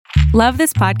Love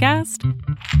this podcast?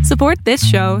 Support this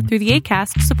show through the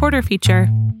Acast supporter feature.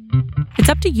 It's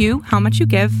up to you how much you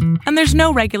give, and there's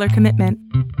no regular commitment.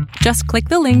 Just click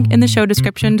the link in the show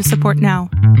description to support now.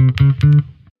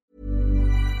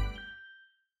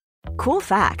 Cool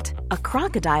fact, a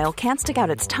crocodile can't stick out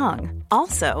its tongue.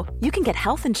 Also, you can get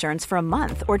health insurance for a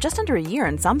month or just under a year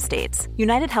in some states.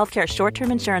 United Healthcare short-term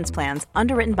insurance plans,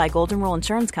 underwritten by Golden Rule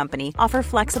Insurance Company, offer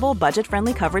flexible,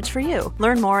 budget-friendly coverage for you.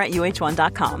 Learn more at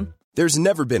UH1.com. There's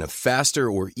never been a faster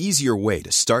or easier way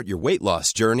to start your weight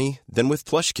loss journey than with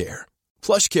PlushCare.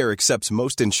 PlushCare accepts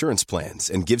most insurance plans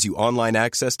and gives you online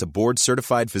access to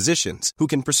board-certified physicians who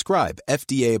can prescribe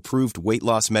FDA-approved weight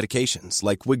loss medications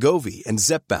like Wegovy and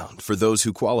Zepbound for those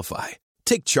who qualify.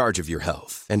 Take charge of your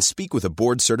health and speak with a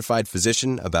board-certified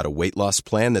physician about a weight loss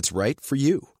plan that's right for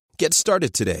you. Get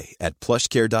started today at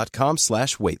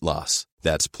plushcare.com/weight loss.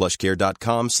 That's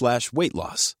plushcare.com/weight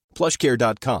loss.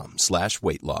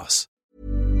 plushcare.com/weight loss.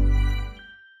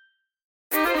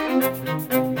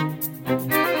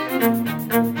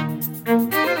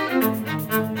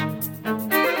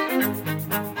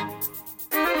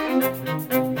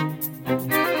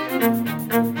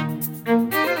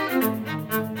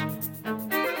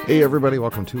 Hey everybody,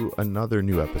 welcome to another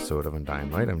new episode of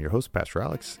Undying Light. I'm your host, Pastor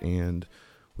Alex, and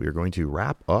we are going to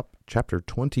wrap up chapter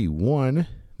 21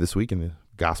 this week in the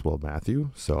Gospel of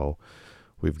Matthew. So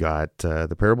we've got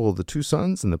the parable of the two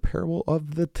sons and the parable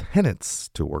of the tenants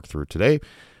to work through today,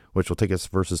 which will take us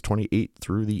verses 28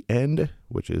 through the end,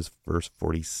 which is verse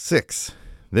 46.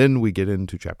 Then we get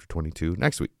into chapter 22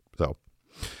 next week. So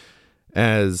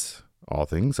as all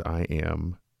things, I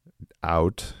am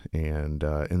out and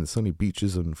in the sunny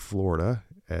beaches in Florida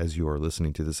as you are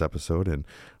listening to this episode, and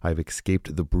I've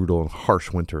escaped the brutal and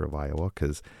harsh winter of Iowa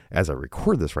because as I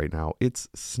record this right now, it's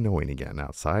snowing again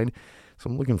outside. So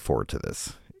I'm looking forward to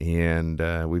this. And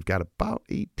we've got about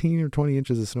 18 or 20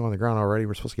 inches of snow on the ground already.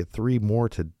 We're supposed to get 3 more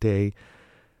today.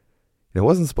 It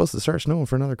wasn't supposed to start snowing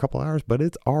for another couple hours, but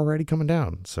it's already coming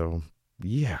down. So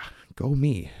yeah, go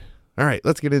me. All right,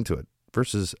 let's get into it.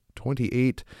 Verses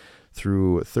 28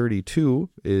 through 32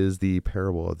 is the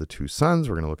parable of the two sons.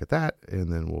 We're going to look at that,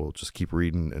 and then we'll just keep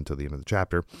reading until the end of the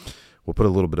chapter. We'll put a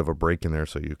little bit of a break in there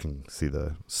so you can see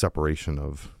the separation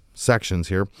of sections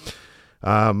here.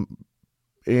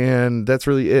 And that's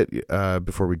really it.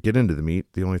 Before we get into the meat,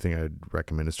 the only thing I'd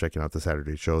recommend is checking out the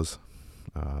Saturday shows.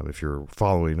 If you're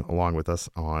following along with us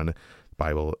on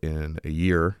Bible in a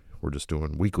Year, we're just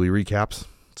doing weekly recaps.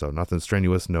 So nothing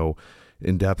strenuous, no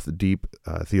in-depth, deep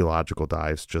theological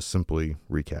dives, just simply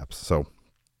recaps. So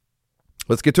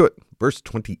let's get to it. Verse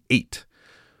 28.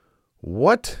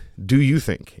 What do you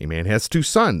think? A man has 2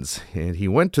 sons, and he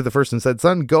went to the first and said,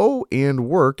 Son, go and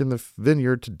work in the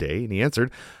vineyard today. And he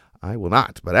answered, I will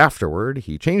not. But afterward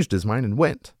he changed his mind and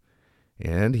went.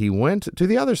 And he went to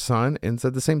the other son and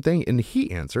said the same thing. And he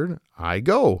answered, I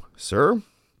go, sir,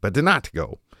 but did not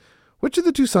go. Which of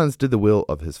the 2 sons did the will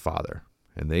of his father?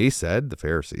 And they said, the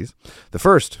Pharisees, the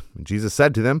first. And Jesus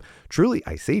said to them, Truly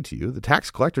I say to you, the tax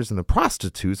collectors and the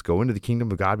prostitutes go into the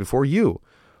kingdom of God before you.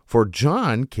 For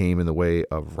John came in the way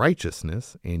of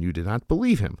righteousness, and you did not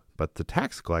believe him. But the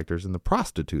tax collectors and the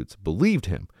prostitutes believed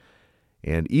him.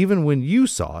 And even when you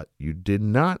saw it, you did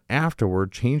not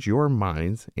afterward change your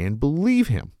minds and believe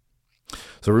him.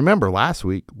 So remember, last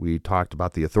week we talked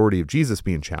about the authority of Jesus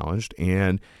being challenged.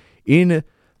 And in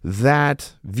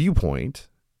that viewpoint,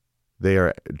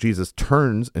 Jesus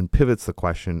turns and pivots the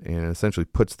question and essentially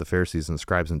puts the Pharisees and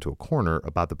scribes into a corner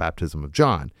about the baptism of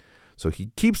John. So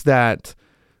he keeps that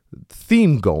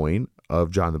theme going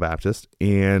of John the Baptist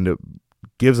and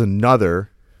gives another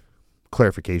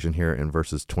clarification here in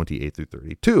verses 28 through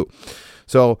 32.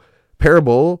 So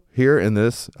parable here in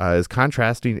this is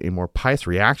contrasting a more pious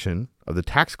reaction of the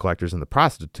tax collectors and the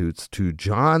prostitutes to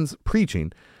John's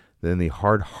preaching than the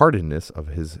hard-heartedness of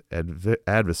his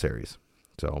adversaries.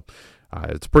 So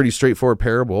it's a pretty straightforward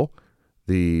parable.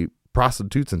 The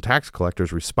prostitutes and tax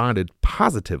collectors responded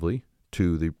positively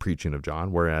to the preaching of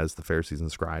John, whereas the Pharisees and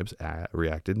scribes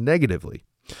reacted negatively.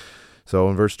 So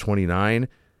in verse 29,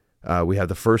 we have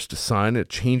the first son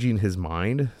changing his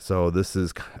mind. So this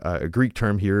is a Greek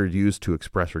term here used to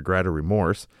express regret or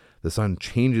remorse. The son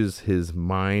changes his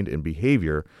mind and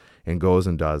behavior and goes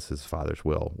and does his father's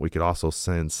will. We could also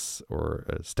sense or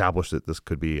establish that this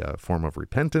could be a form of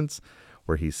repentance,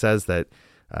 where he says that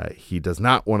he does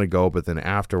not want to go, but then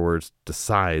afterwards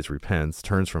decides, repents,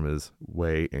 turns from his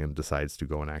way, and decides to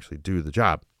go and actually do the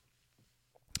job.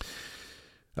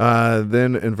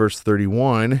 Then in verse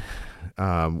 31,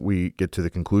 we get to the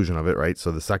conclusion of it, right?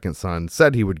 So the second son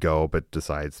said he would go, but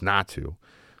decides not to.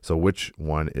 So which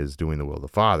one is doing the will of the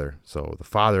Father? So the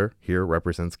Father here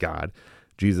represents God.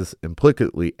 Jesus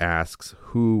implicitly asks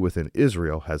who within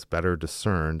Israel has better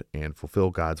discerned and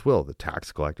fulfilled God's will, the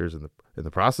tax collectors and the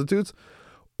prostitutes,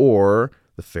 or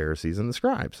the Pharisees and the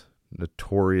scribes.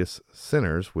 Notorious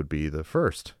sinners would be the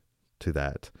first to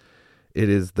that. It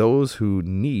is those who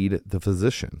need the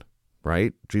physician,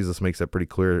 right? Jesus makes that pretty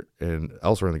clear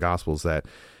elsewhere in the Gospels that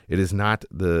it is not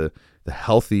the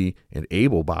healthy and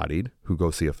able-bodied who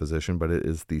go see a physician, but it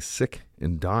is the sick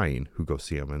and dying who go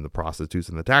see him. And the prostitutes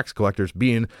and the tax collectors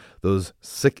being those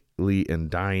sickly and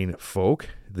dying folk,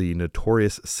 the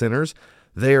notorious sinners,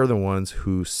 they are the ones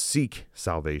who seek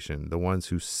salvation, the ones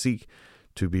who seek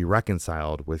to be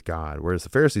reconciled with God. Whereas the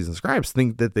Pharisees and scribes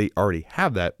think that they already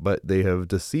have that, but they have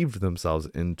deceived themselves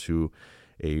into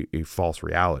a false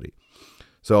reality.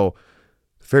 So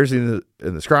the Pharisees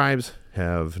and the scribes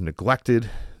have neglected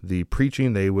the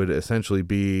preaching. They would essentially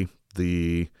be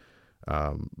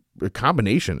a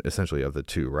combination essentially of the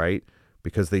two, right?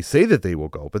 Because they say that they will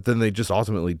go, but then they just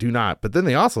ultimately do not. But then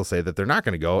they also say that they're not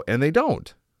going to go, and they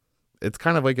don't. It's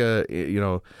kind of like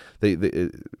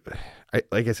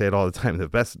like I say it all the time, the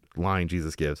best line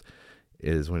Jesus gives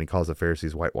is when he calls the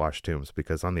Pharisees whitewashed tombs,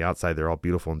 because on the outside they're all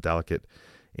beautiful and delicate,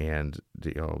 and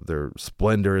they're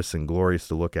splendorous and glorious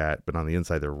to look at, but on the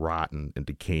inside they're rotten and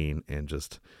decaying and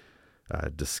just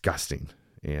disgusting.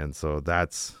 And so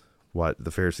that's what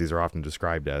the Pharisees are often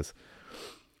described as.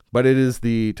 But it is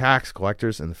the tax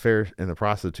collectors and the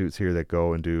prostitutes here that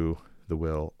go and do the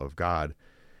will of God.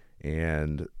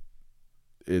 And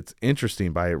it's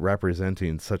interesting, by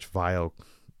representing such vile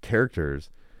characters,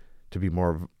 to be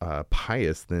more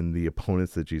pious than the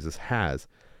opponents that Jesus has.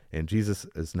 And Jesus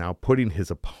is now putting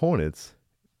his opponents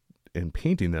and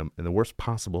painting them in the worst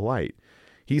possible light.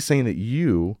 He's saying that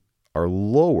you are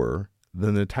lower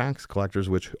than the tax collectors,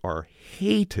 which are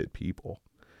hated people,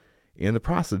 and the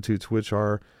prostitutes, which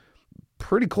are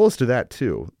pretty close to that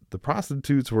too. The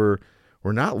prostitutes were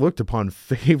not looked upon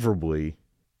favorably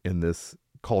in this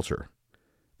culture.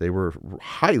 They were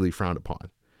highly frowned upon.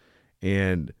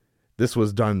 And this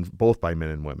was done both by men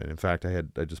and women. In fact, I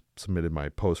just submitted my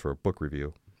post for a book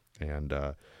review, and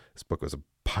this book was a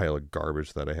pile of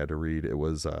garbage that I had to read. It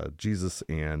was Jesus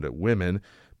and Women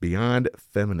Beyond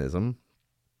Feminism.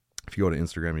 If you go to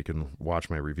Instagram, you can watch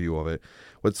my review of it.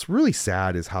 What's really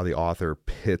sad is how the author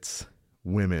pits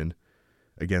women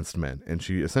against men. And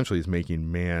she essentially is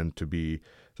making man to be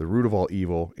the root of all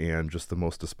evil and just the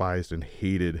most despised and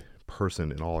hated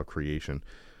person in all of creation.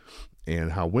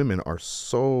 And how women are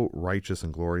so righteous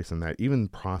and glorious, and that even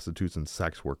prostitutes and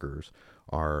sex workers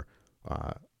are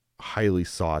highly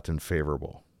sought and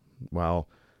favorable. Well,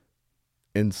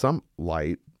 in some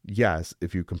light, yes,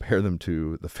 if you compare them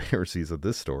to the Pharisees of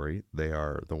this story, they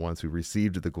are the ones who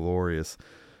received the glorious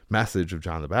message of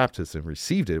John the Baptist and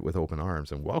received it with open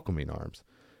arms and welcoming arms.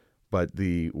 But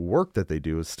the work that they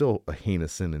do is still a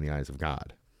heinous sin in the eyes of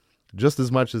God. Just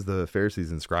as much as the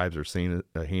Pharisees and scribes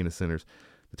are heinous sinners,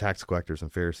 the tax collectors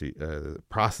and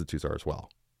prostitutes are as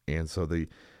well. And so the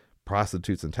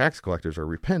prostitutes and tax collectors are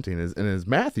repenting. And as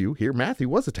Matthew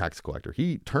was a tax collector.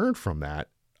 He turned from that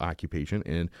occupation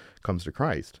and comes to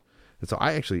Christ. And so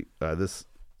I actually, this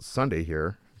Sunday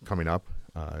here coming up,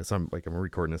 I'm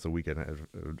recording this a week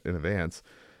in advance.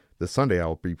 This Sunday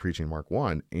I'll be preaching Mark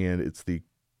 1, and it's the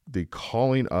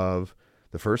calling of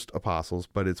the first apostles,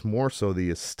 but it's more so the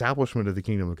establishment of the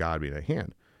kingdom of God being at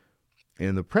hand.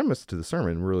 And the premise to the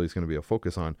sermon really is going to be a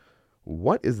focus on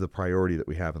what is the priority that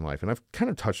we have in life. And I've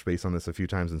kind of touched base on this a few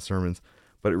times in sermons,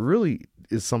 but it really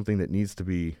is something that needs to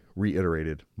be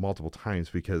reiterated multiple times,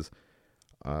 because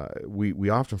we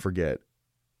often forget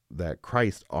that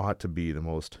Christ ought to be the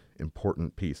most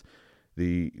important piece.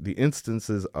 The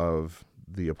instances of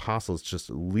the apostles just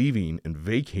leaving and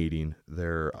vacating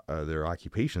their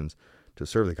occupations to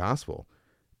serve the gospel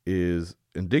is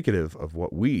indicative of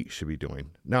what we should be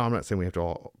doing. Now, I'm not saying we have to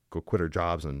all go quit our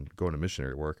jobs and go into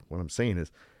missionary work. What I'm saying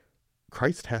is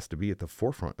Christ has to be at the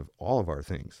forefront of all of our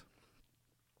things.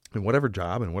 And whatever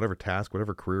job and whatever task,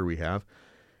 whatever career we have,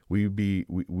 we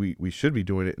should be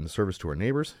doing it in service to our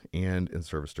neighbors and in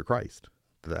service to Christ.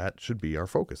 That should be our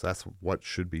focus. That's what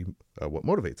should be what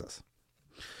motivates us.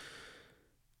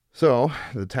 So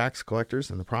the tax collectors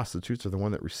and the prostitutes are the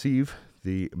one that receive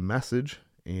the message,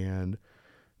 and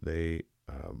they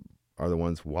are the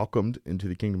ones welcomed into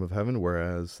the kingdom of heaven,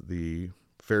 whereas the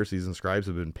Pharisees and scribes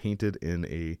have been painted in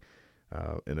a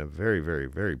very, very,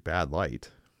 very bad light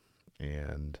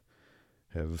and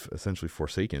have essentially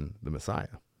forsaken the Messiah.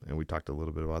 And we talked a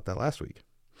little bit about that last week.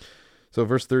 So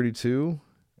verse 32,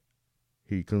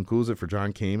 He concludes it, for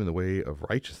John came in the way of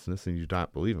righteousness, and you do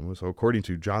not believe him. So according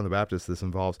to John the Baptist, this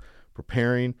involves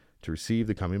preparing to receive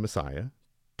the coming Messiah,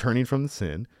 turning from the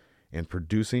sin, and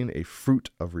producing a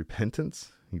fruit of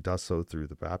repentance. He does so through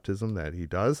the baptism that he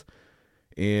does.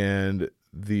 And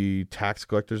the tax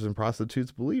collectors and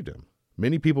prostitutes believed him.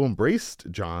 Many people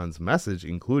embraced John's message,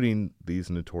 including these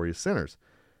notorious sinners.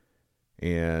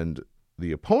 And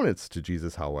the opponents to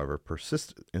Jesus, however,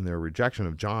 persist in their rejection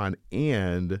of John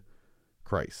and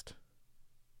Christ.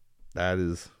 That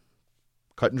is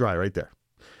cut and dry right there.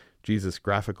 Jesus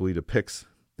graphically depicts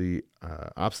the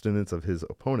obstinance of his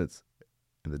opponents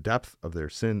and the depth of their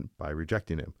sin by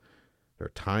rejecting him. There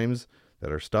are times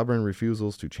that our stubborn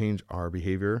refusals to change our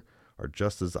behavior are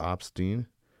just as obstinate.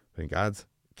 But in God's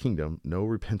kingdom, no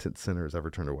repentant sinner is ever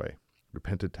turned away.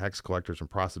 Repentant tax collectors and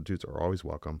prostitutes are always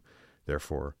welcome.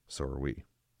 Therefore, so are we.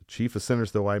 The chief of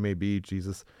sinners though I may be,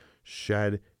 Jesus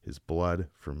shed his blood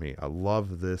for me. I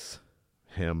love this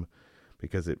hymn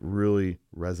because it really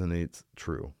resonates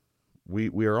true.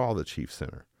 We are all the chief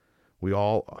sinner. We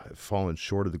all have fallen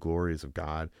short of the glories of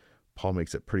God. Paul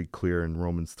makes it pretty clear in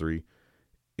Romans 3.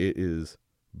 It is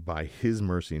by his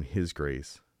mercy and his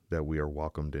grace that we are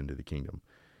welcomed into the kingdom.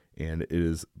 And it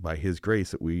is by his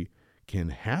grace that we can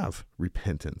have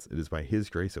repentance. It is by his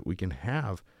grace that we can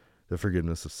have the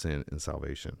forgiveness of sin and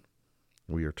salvation.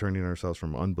 We are turning ourselves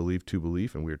from unbelief to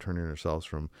belief, and we are turning ourselves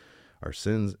from our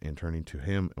sins and turning to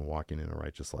him and walking in a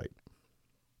righteous light.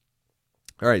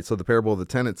 All right, so the parable of the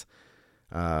tenants.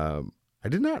 I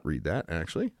did not read that,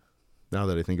 actually. Now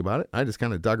that I think about it, I just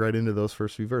kind of dug right into those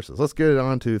first few verses. Let's get it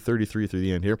on to 33 through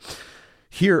the end here.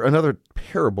 Here, another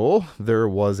parable. There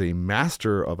was a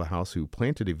master of a house who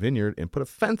planted a vineyard and put a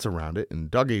fence around it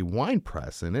and dug a wine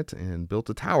press in it and built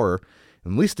a tower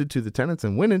and leased it to the tenants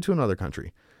and went into another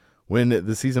country. When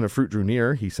the season of fruit drew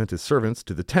near, he sent his servants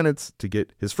to the tenants to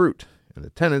get his fruit. And the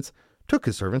tenants took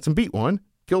his servants and beat one,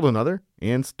 killed another,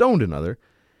 and stoned another.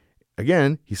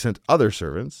 Again, he sent other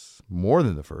servants, more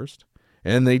than the first,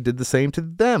 and they did the same to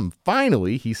them.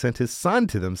 Finally, he sent his son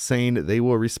to them, saying, they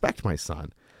will respect my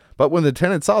son. But when the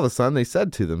tenants saw the son, they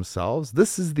said to themselves,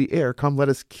 this is the heir. Come, let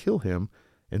us kill him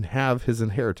and have his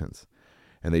inheritance.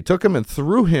 And they took him and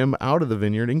threw him out of the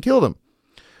vineyard and killed him.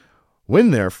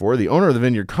 When, therefore, the owner of the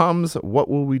vineyard comes, what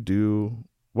will he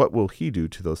do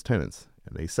to those tenants?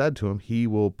 And they said to him, he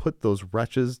will put those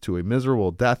wretches to a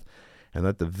miserable death, and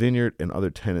let the vineyard and other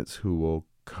tenants who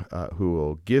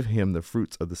will give him the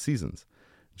fruits of the seasons.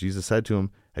 Jesus said to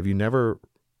him, have you never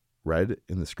read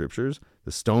in the scriptures,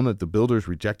 the stone that the builders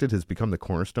rejected has become the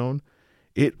cornerstone?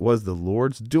 It was the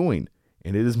Lord's doing,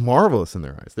 and it is marvelous in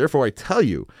their eyes. Therefore, I tell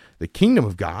you, the kingdom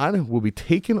of God will be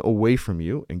taken away from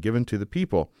you and given to the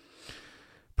people,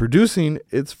 producing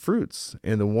its fruits.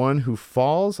 And the one who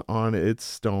falls on its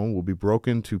stone will be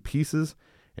broken to pieces,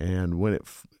 and when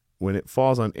it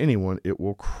falls on anyone, it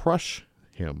will crush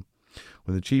him.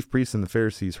 When the chief priests and the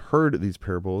Pharisees heard these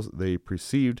parables, they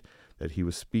perceived that he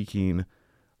was speaking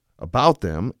about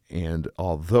them, and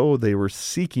although they were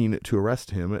seeking to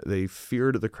arrest him, they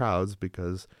feared the crowds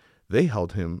because they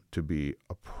held him to be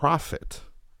a prophet.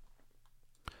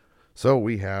 So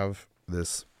we have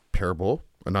this parable,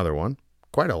 another one,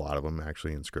 quite a lot of them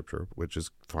actually in Scripture, which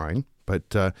is fine,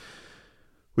 but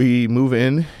we move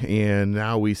in, and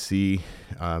now we see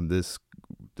this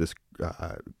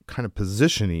kind of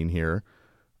positioning here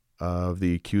of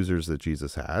the accusers that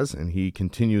Jesus has, and he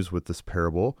continues with this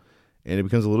parable, and it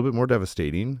becomes a little bit more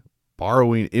devastating,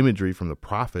 borrowing imagery from the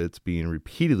prophets being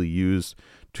repeatedly used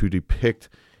to depict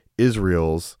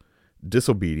Israel's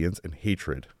disobedience and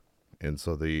hatred. And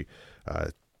so the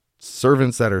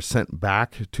servants that are sent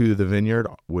back to the vineyard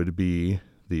would be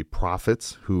the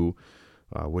prophets who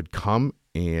would come,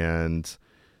 and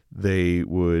they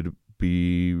would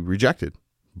be rejected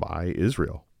by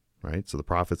Israel, right? So the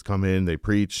prophets come in, they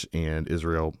preach, and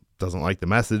Israel doesn't like the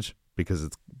message because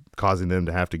it's causing them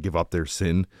to have to give up their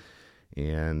sin,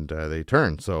 and they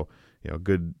turn. So,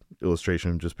 good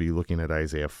illustration would just be looking at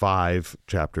Isaiah 5,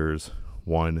 chapters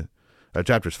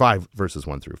 5, verses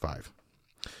 1 through 5.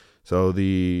 So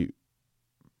the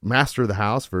master of the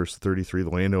house, verse 33, the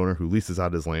landowner who leases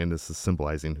out his land, this is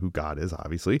symbolizing who God is,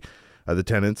 obviously. The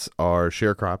tenants are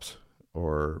sharecrops,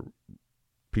 or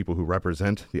people who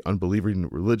represent the unbelieving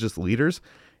religious leaders,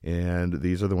 and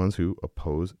these are the ones who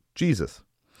oppose Jesus.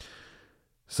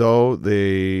 So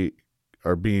they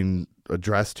are being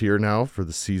addressed here now for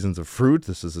the seasons of fruit.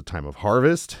 This is a time of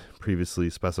harvest. Previously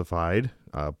specified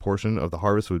portion of the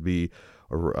harvest would be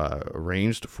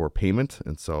arranged for payment.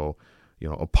 And so,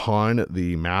 upon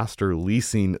the master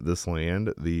leasing this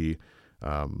land, the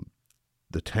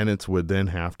tenants would then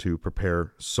have to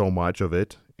prepare so much of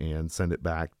it and send it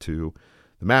back to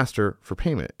the master for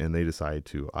payment. And they decide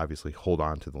to obviously hold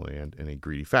on to the land in a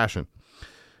greedy fashion.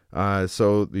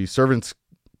 So the servants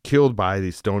killed by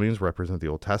these stonings represent the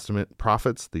Old Testament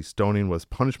prophets. The stoning was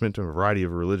punishment to a variety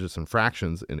of religious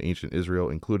infractions in ancient Israel,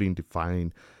 including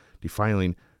defiling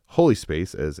holy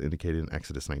space, as indicated in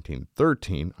Exodus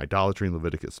 19:13, idolatry in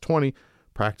Leviticus 20,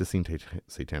 practicing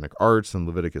satanic arts in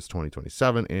Leviticus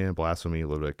 20:27, and blasphemy in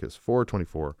Leviticus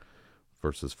 4:24,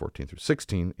 verses 14 through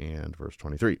 16, and verse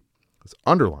 23. This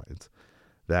underlines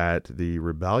that the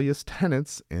rebellious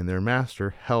tenants and their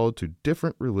master held to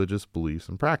different religious beliefs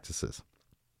and practices.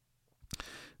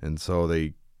 And so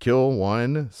they kill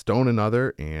one, stone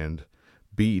another, and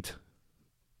beat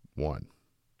one.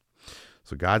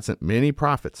 So God sent many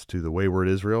prophets to the wayward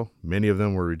Israel. Many of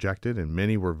them were rejected, and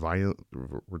many were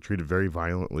treated very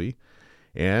violently.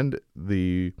 And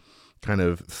the kind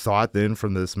of thought then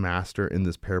from this master in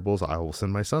this parable is, I will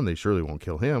send my son. They surely won't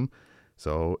kill him.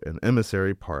 So an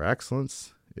emissary par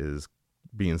excellence is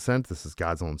being sent. This is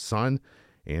God's own son,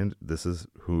 and this is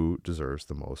who deserves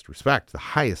the most respect, the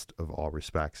highest of all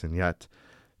respects. And yet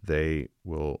they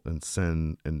will in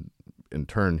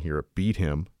turn here beat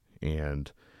him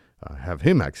and have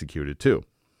him executed too.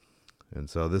 And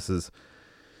so this is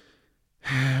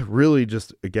really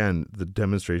just, again, the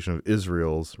demonstration of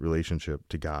Israel's relationship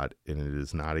to God, and it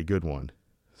is not a good one.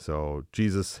 So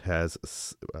Jesus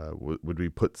would be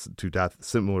put to death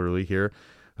similarly here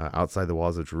outside the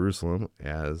walls of Jerusalem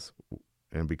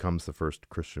and becomes the first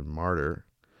Christian martyr,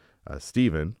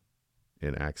 Stephen,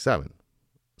 in Acts 7.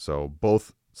 So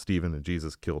both Stephen and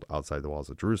Jesus killed outside the walls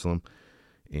of Jerusalem,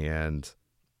 and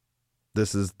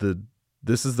this is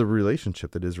the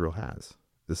relationship that Israel has.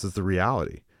 This is the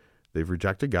reality. They've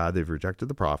rejected God, they've rejected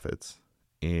the prophets,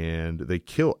 and they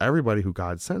kill everybody who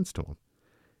God sends to them.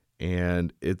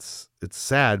 And it's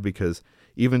sad because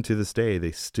even to this day,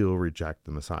 they still reject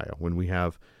the Messiah. When we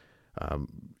have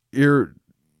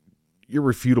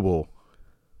irrefutable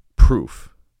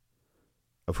proof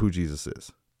of who Jesus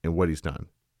is and what he's done,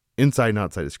 inside and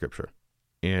outside of Scripture.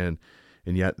 And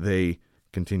yet they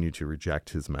continue to reject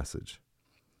his message.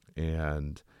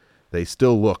 And they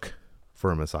still look for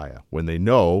a Messiah when they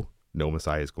know no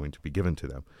Messiah is going to be given to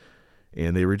them.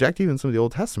 And they reject even some of the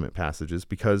Old Testament passages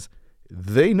because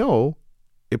they know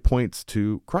it points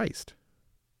to Christ.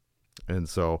 And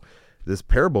so this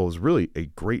parable is really a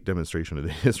great demonstration of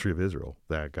the history of Israel,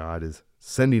 that God is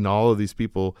sending all of these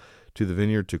people to the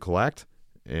vineyard to collect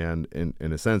and,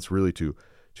 in a sense, really to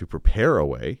prepare a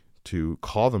way, to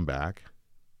call them back,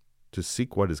 to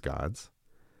seek what is God's.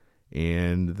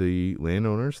 And the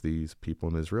landowners, these people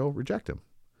in Israel, reject him.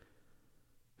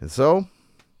 And so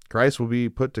Christ will be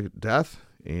put to death,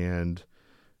 and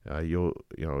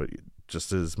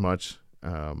just as much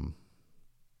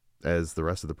as the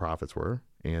rest of the prophets were.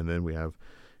 And then we have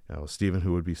Stephen,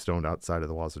 who would be stoned outside of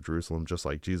the walls of Jerusalem, just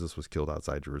like Jesus was killed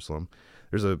outside Jerusalem.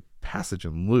 There's a passage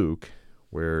in Luke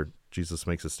where Jesus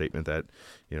makes a statement that,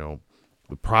 the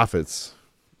prophets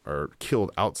are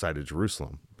killed outside of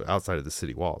Jerusalem, but outside of the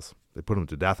city walls. They put them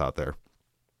to death out there.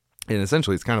 And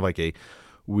essentially it's kind of like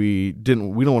we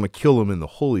don't want to kill them in the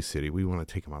holy city. We want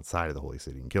to take them outside of the holy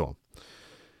city and kill them.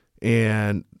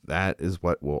 And that is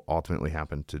what will ultimately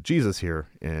happen to Jesus here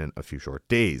in a few short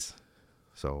days.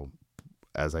 So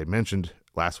as I mentioned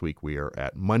last week, we are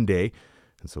at Monday.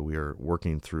 And so we are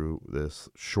working through this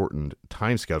shortened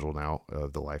time schedule now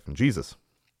of the life of Jesus.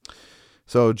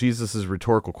 So Jesus'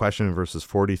 rhetorical question in verses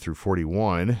 40 through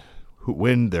 41,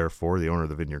 when therefore the owner of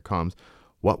the vineyard comes,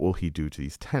 what will he do to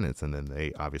these tenants? And then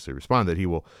they obviously respond that he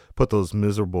will put those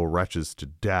miserable wretches to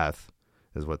death,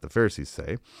 is what the Pharisees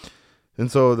say.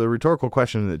 And so the rhetorical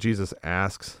question that Jesus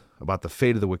asks about the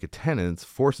fate of the wicked tenants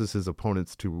forces his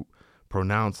opponents to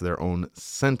pronounce their own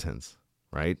sentence,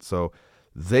 right? So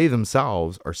they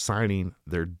themselves are signing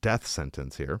their death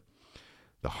sentence here.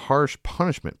 The harsh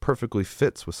punishment perfectly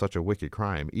fits with such a wicked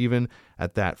crime. Even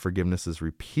at that, forgiveness is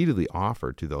repeatedly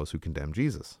offered to those who condemn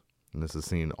Jesus. And this is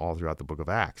seen all throughout the book of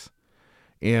Acts.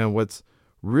 And what's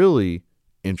really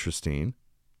interesting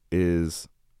is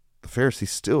the Pharisees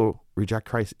still reject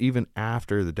Christ even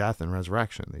after the death and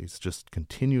resurrection. They just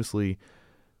continuously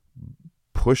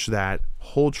push that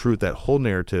whole truth, that whole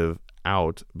narrative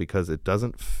out because it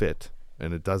doesn't fit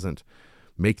and it doesn't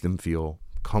make them feel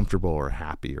comfortable or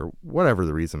happy or whatever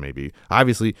the reason may be.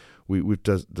 Obviously, we've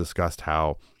discussed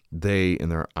how they in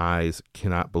their eyes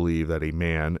cannot believe that a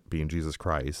man, being Jesus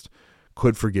Christ,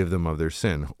 could forgive them of their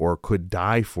sin or could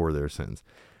die for their sins.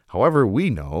 However,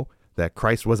 we know that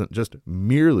Christ wasn't just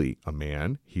merely a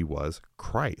man, he was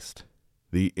Christ,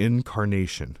 the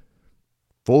incarnation,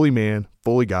 fully man,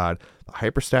 fully God, the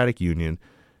hypostatic union.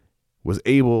 was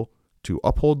able to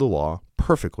uphold the law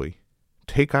perfectly,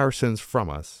 take our sins from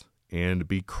us, and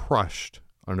be crushed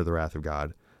under the wrath of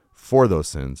God for those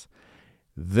sins,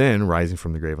 then rising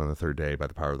from the grave on the third day by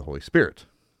the power of the Holy Spirit.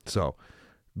 So,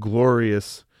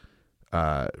 glorious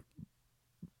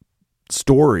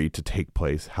story to take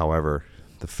place. However,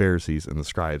 the Pharisees and the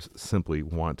scribes simply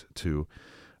want to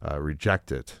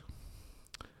reject it.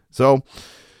 So,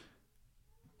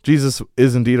 Jesus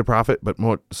is indeed a prophet, but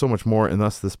so much more, and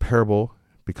thus this parable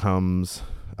becomes,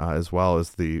 as well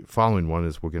as the following one,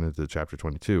 as we'll get into chapter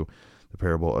 22, the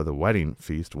parable of the wedding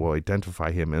feast will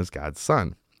identify him as God's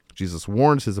son. Jesus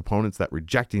warns his opponents that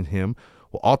rejecting him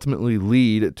will ultimately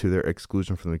lead to their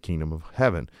exclusion from the kingdom of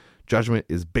heaven. Judgment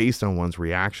is based on one's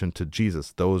reaction to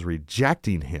Jesus. Those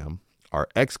rejecting him are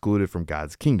excluded from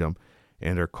God's kingdom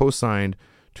and are co-signed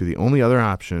to the only other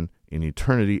option in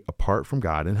eternity apart from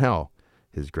God in hell.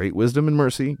 His great wisdom and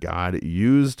mercy, God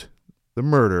used the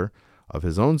murder of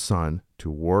his own son to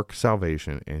work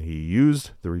salvation, and he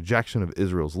used the rejection of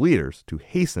Israel's leaders to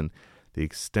hasten the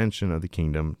extension of the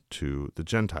kingdom to the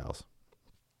Gentiles.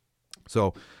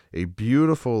 So a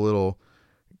beautiful little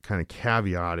kind of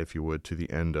caveat, if you would, to the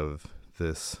end of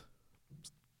this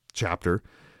chapter,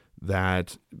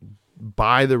 that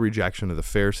by the rejection of the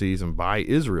Pharisees and by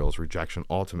Israel's rejection,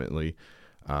 ultimately,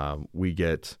 we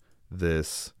get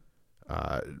this,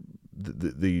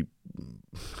 the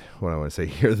what I want to say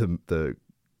here, the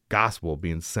gospel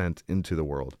being sent into the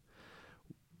world.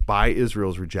 By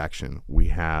Israel's rejection, we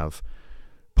have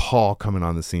Paul coming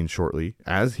on the scene shortly,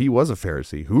 as he was a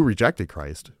Pharisee who rejected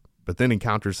Christ, but then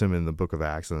encounters him in the book of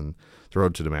Acts and the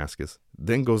road to Damascus,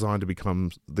 then goes on to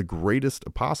become the greatest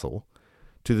apostle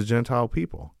to the Gentile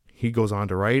people. He goes on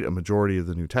to write a majority of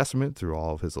the New Testament through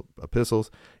all of his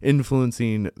epistles,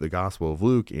 influencing the Gospel of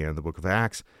Luke and the book of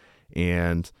Acts,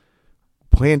 and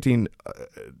planting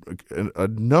a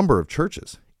number of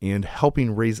churches and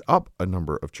helping raise up a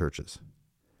number of churches.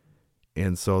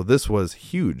 And so this was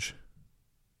huge.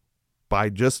 By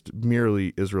just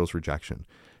merely Israel's rejection,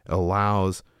 it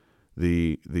allows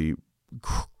the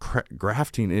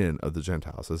grafting in of the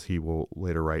Gentiles, as he will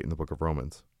later write in the book of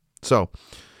Romans. So,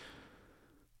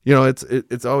 you know,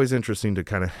 it's always interesting to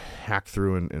kind of hack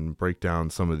through and break down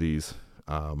some of these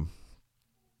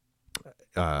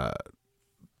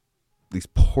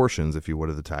portions, if you would,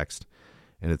 of the text.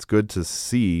 And it's good to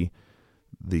see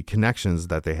the connections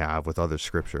that they have with other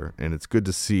scripture. And it's good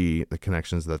to see the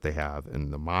connections that they have in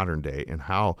the modern day and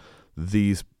how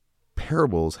these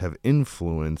parables have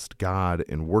influenced God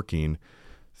in working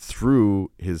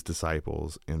through his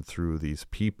disciples and through these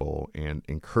people and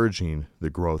encouraging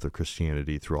the growth of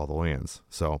Christianity through all the lands.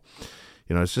 So,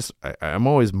 you know, it's just, I'm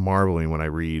always marveling when I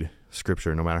read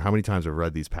scripture, no matter how many times I've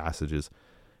read these passages,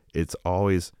 it's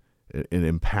always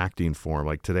an impacting form.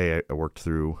 Like today I worked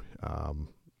through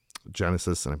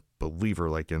Genesis, and I believe we're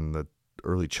like in the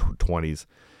early 20s,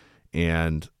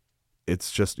 and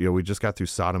it's just, you know, we just got through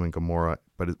Sodom and Gomorrah,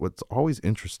 but what's always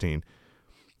interesting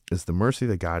is the mercy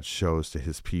that God shows to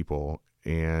his people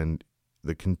and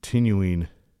the continuing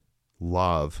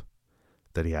love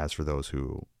that he has for those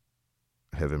who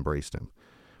have embraced him.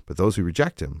 But those who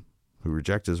reject him, who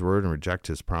reject his word and reject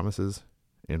his promises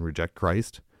and reject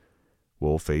Christ,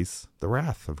 will face the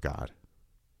wrath of God.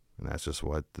 And that's just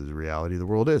what the reality of the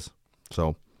world is.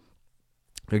 So,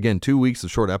 again, 2 weeks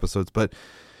of short episodes, but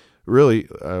really,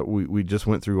 we just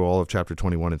went through all of chapter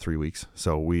 21 in 3 weeks.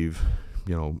 So we've,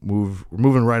 you know, we're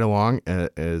moving right along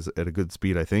at a good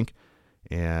speed, I think.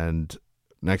 And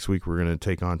next week we're going to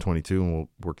take on 22, and we'll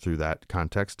work through that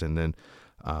context. And then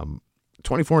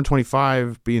 24 and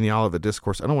 25 being the Olivet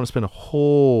Discourse. I don't want to spend a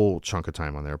whole chunk of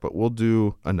time on there, but we'll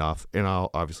do enough. And I'll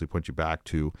obviously point you back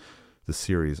to the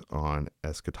series on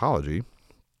eschatology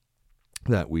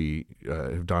that we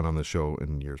have done on the show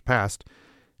in years past.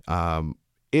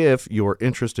 If you're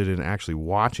interested in actually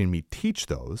watching me teach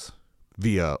those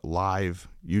via live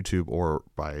YouTube or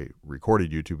by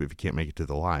recorded YouTube, if you can't make it to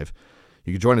the live,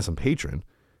 you can join us on Patreon.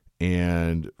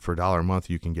 And for $1 a month,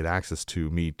 you can get access to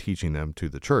me teaching them to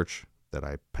the church that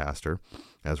I pastor,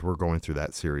 as we're going through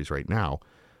that series right now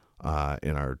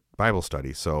in our Bible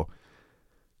study. So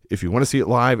if you want to see it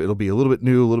live, it'll be a little bit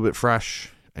new, a little bit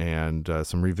fresh, and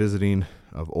some revisiting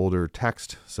of older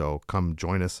text. So come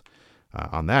join us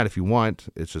on that if you want.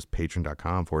 It's just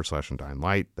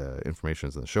patreon.com/UndyingLight. The information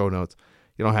is in the show notes.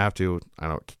 You don't have to. I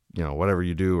don't, you know, whatever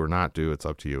you do or not do, it's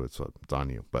up to you. It's on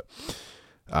you. But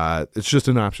it's just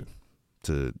an option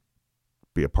to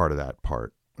be a part of that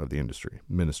part of the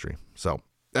ministry. So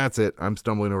that's it. I'm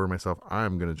stumbling over myself.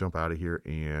 I'm going to jump out of here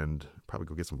and probably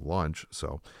go get some lunch.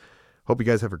 So hope you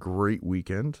guys have a great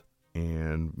weekend.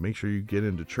 and make sure you get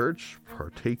into church,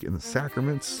 partake in the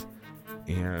sacraments,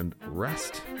 and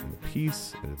rest in the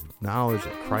peace and knowledge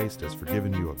that Christ has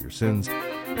forgiven you of your sins.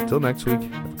 Until next week,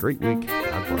 have a great week.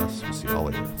 God bless. We'll see you all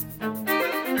later.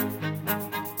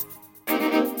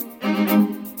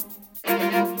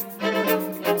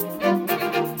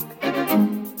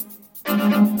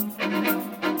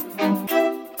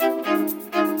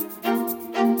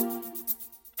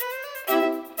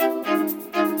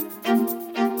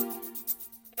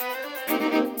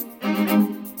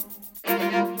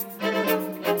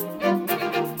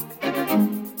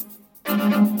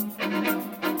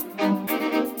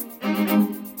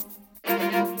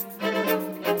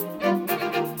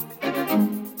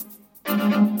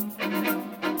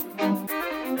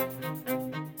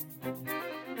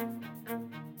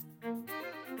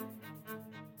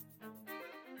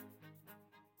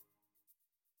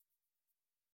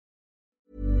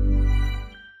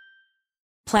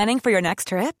 Planning for your next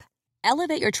trip?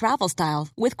 Elevate your travel style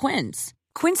with Quince.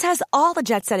 Quince has all the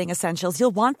jet-setting essentials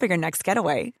you'll want for your next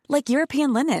getaway, like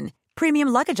European linen, premium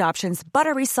luggage options,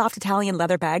 buttery soft Italian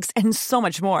leather bags, and so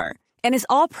much more. And is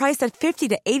all priced at 50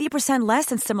 to 80% less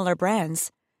than similar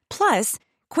brands. Plus,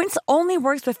 Quince only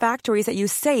works with factories that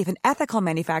use safe and ethical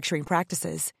manufacturing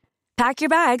practices. Pack your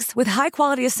bags with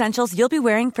high-quality essentials you'll be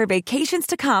wearing for vacations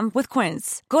to come with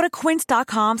Quince. Go to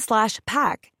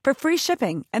quince.com/pack for free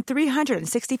shipping and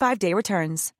 365-day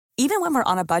returns. Even when we're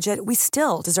on a budget, we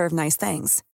still deserve nice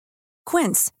things.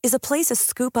 Quince is a place to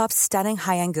scoop up stunning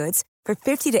high-end goods for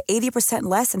 50 to 80%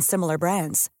 less than similar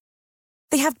brands.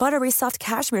 They have buttery soft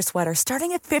cashmere sweaters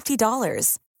starting at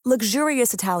 $50,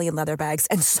 luxurious Italian leather bags,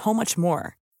 and so much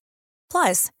more.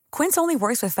 Plus, Quince only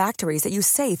works with factories that use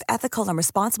safe, ethical, and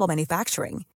responsible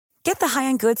manufacturing. Get the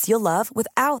high-end goods you'll love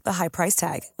without the high price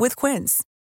tag with Quince.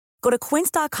 Go to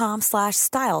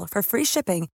quince.com/style for free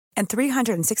shipping and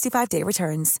 365-day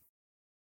returns.